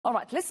All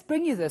right, let's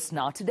bring you this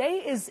now.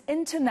 Today is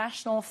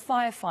International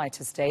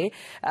Firefighters Day.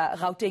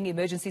 Gauteng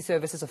emergency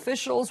services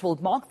officials will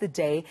mark the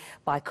day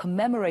by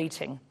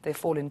commemorating their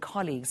fallen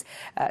colleagues,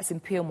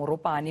 Simphiwe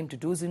Moropane,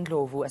 Mduduzi,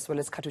 Ndlovu, as well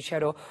as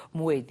Khathutshelo,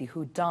 Muedi,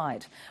 who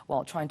died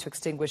while trying to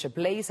extinguish a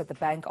blaze at the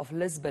Bank of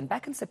Lisbon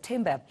back in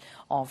September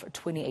of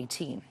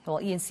 2018. Well,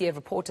 eNCA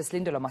reporter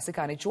Slindelo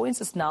Masikane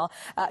joins us now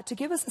to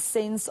give us a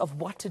sense of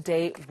what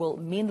today will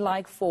mean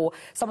like for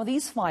some of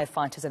these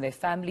firefighters and their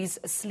families.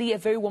 Slee, a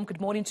very warm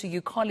good morning to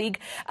you, colleague.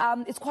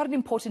 It's quite an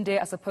important day,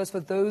 I suppose,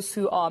 for those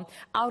who are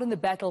out in the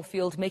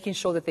battlefield, making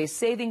sure that they're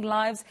saving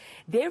lives.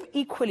 They're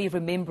equally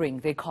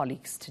remembering their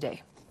colleagues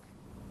today.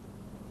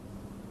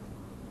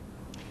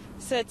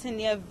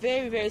 Certainly a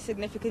very, very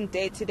significant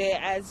day today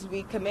as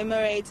we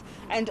commemorate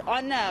and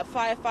honor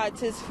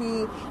firefighters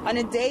who, on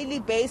a daily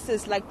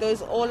basis, like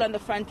those all on the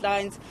front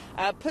lines,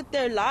 put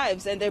their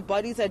lives and their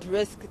bodies at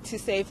risk to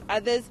save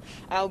others.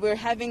 We're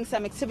having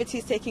some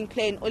activities taking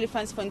place in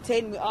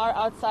Olifantsfontein. We are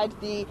outside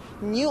the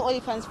new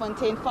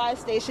Olifantsfontein fire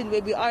station,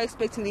 where we are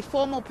expecting the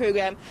formal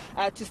program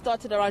to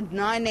start at around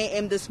 9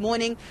 a.m. this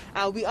morning.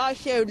 We are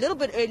here a little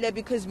bit earlier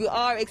because we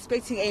are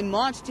expecting a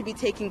march to be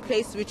taking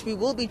place, which we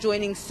will be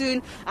joining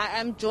soon. I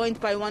am joined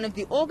by one of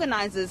the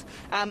organizers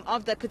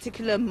of that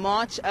particular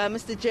march.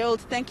 Mr. Gerald,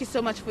 thank you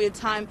so much for your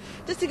time.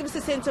 Just to give us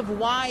a sense of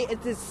why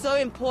it is so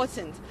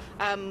important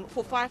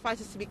for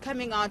firefighters to be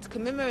coming out,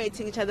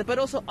 commemorating each other, but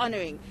also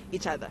honoring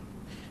each other.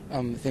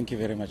 Thank you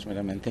very much,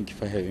 madam, and thank you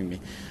for having me.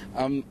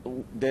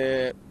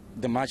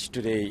 The march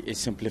today is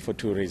simply for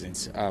two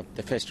reasons.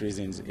 The first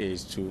reason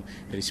is to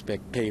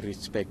pay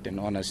respect and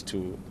honors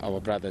to our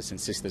brothers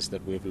and sisters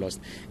that we've lost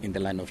in the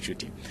line of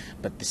duty.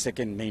 But the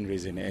second main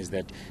reason is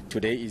that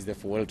today is the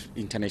World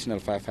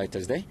International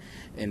Firefighters Day,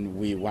 and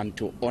we want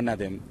to honor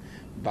them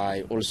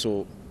by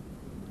also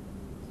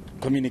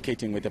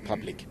communicating with the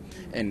public.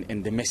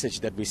 And the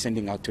message that we're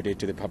sending out today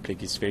to the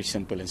public is very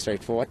simple and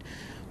straightforward.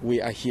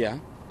 We are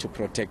here to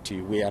protect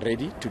you. We are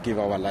ready to give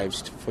our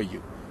lives for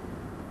you.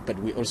 But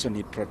we also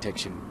need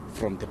protection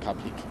from the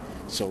public.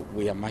 So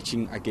we are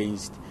marching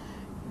against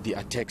the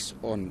attacks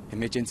on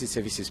emergency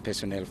services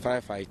personnel,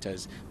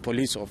 firefighters,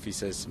 police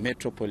officers,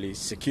 metro police,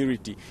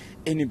 security,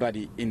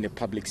 anybody in the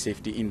public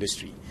safety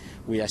industry.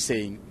 We are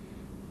saying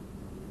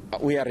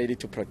we are ready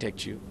to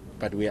protect you,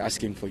 but we are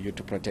asking for you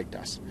to protect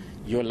us.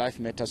 Your life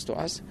matters to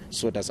us,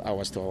 so does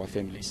ours to our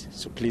families.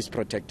 So please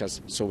protect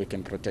us so we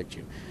can protect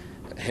you.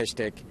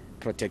 Hashtag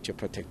protect your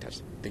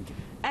protectors. Thank you.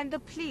 And the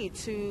plea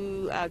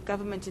to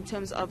government in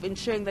terms of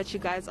ensuring that you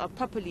guys are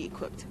properly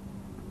equipped?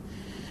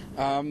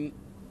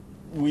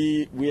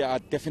 We are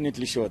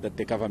definitely sure that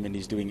the government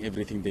is doing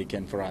everything they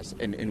can for us,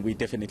 and we're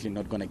definitely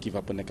not going to give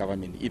up on the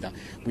government either.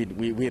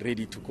 We're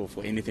ready to go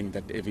for anything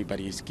that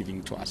everybody is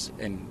giving to us.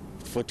 And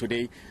for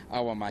today,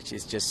 our march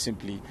is just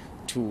simply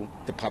to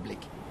the public.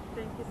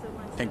 Thank you so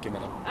much. Thank you,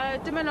 madam.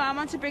 Dumelo, I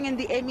want to bring in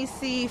the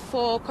MEC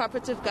for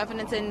Cooperative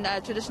Governance and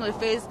Traditional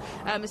Affairs,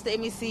 Mr.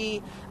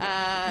 MEC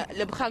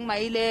Lebogang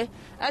Maile,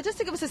 just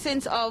to give us a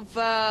sense of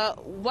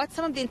what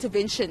some of the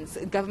interventions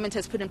government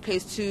has put in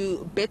place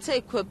to better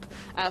equip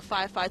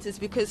firefighters,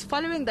 because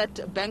following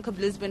that Bank of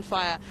Lisbon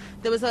fire,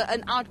 there was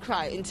an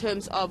outcry in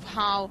terms of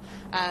how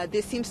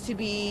there seems to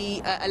be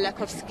a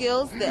lack of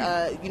skills.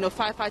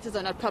 Firefighters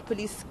are not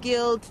properly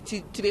skilled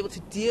to be able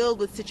to deal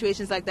with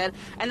situations like that,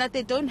 and that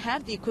they don't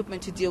have the equipment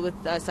to deal with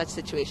such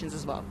situations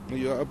as well.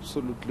 You are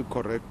absolutely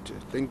correct.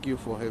 Thank you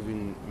for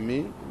having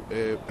me.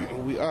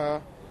 We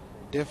are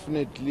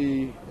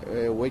definitely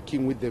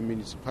working with the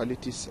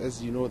municipalities.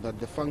 As you know, that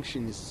the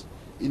function is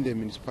in the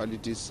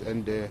municipalities,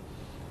 and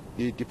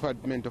the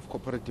Department of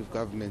Cooperative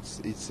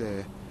Governance is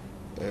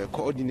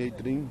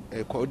coordinating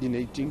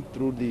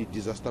through the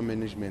Disaster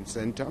Management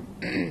Center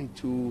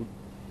to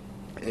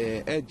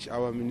urge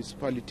our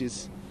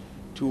municipalities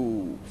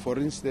to, for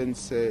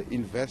instance,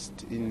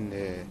 invest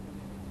in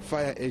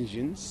fire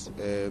engines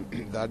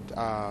that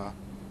are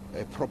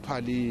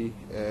properly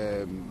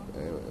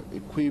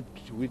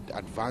equipped with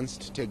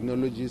advanced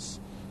technologies,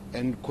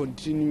 and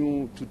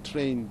continue to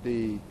train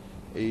the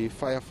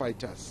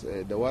firefighters.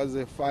 There was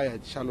a fire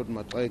at Charlotte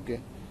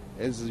Maxeke,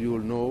 as you all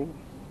know,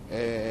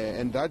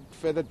 and that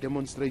further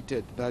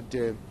demonstrated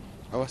that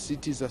our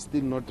cities are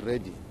still not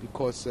ready,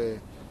 because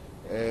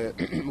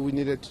we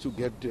needed to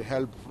get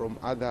help from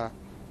other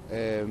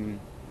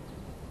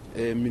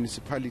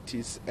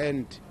municipalities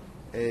and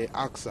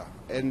AXA.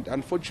 And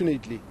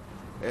unfortunately,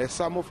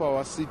 some of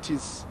our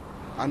cities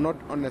are not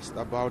honest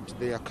about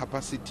their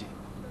capacity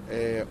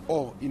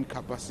or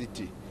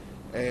incapacity,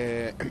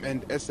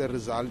 and as a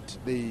result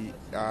they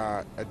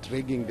are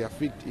dragging their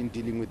feet in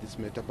dealing with this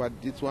matter. But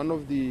it's one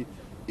of the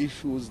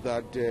issues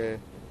that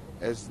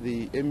as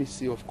the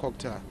MEC of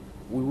COCTA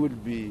we will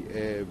be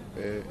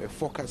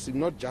focusing,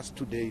 not just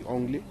today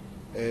only,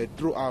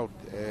 throughout,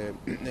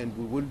 and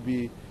we will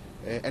be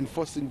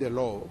enforcing the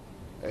law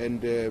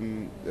and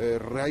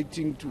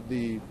writing to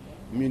the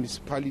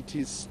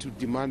municipalities to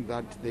demand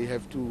that they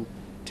have to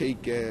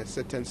take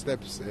certain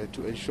steps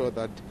to ensure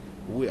that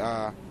we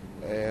are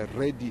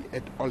ready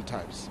at all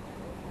times.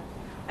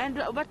 And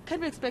what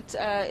can we expect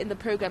in the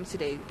program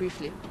today,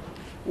 briefly?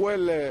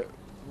 Well,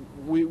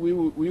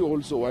 we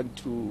also want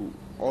to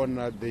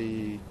honor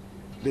the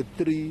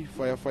 3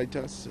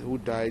 firefighters who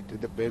died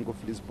at the Bank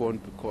of Lisbon,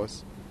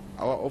 because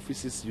our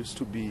offices used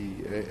to be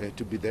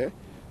there.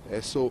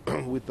 So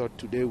we thought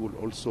today we'll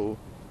also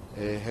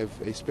have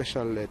a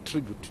special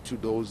tribute to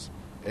those,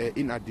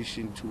 in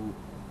addition to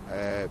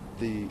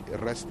the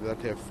rest that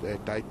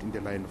have died in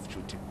the line of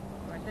duty.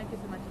 All right, thank you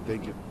so much.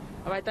 Thank you.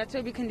 All right, that's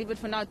where we can leave it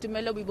for now.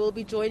 Dumelo, we will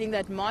be joining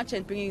that march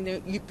and bringing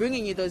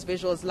you those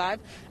visuals live,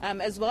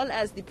 as well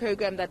as the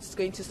program that's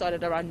going to start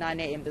at around 9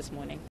 a.m. this morning.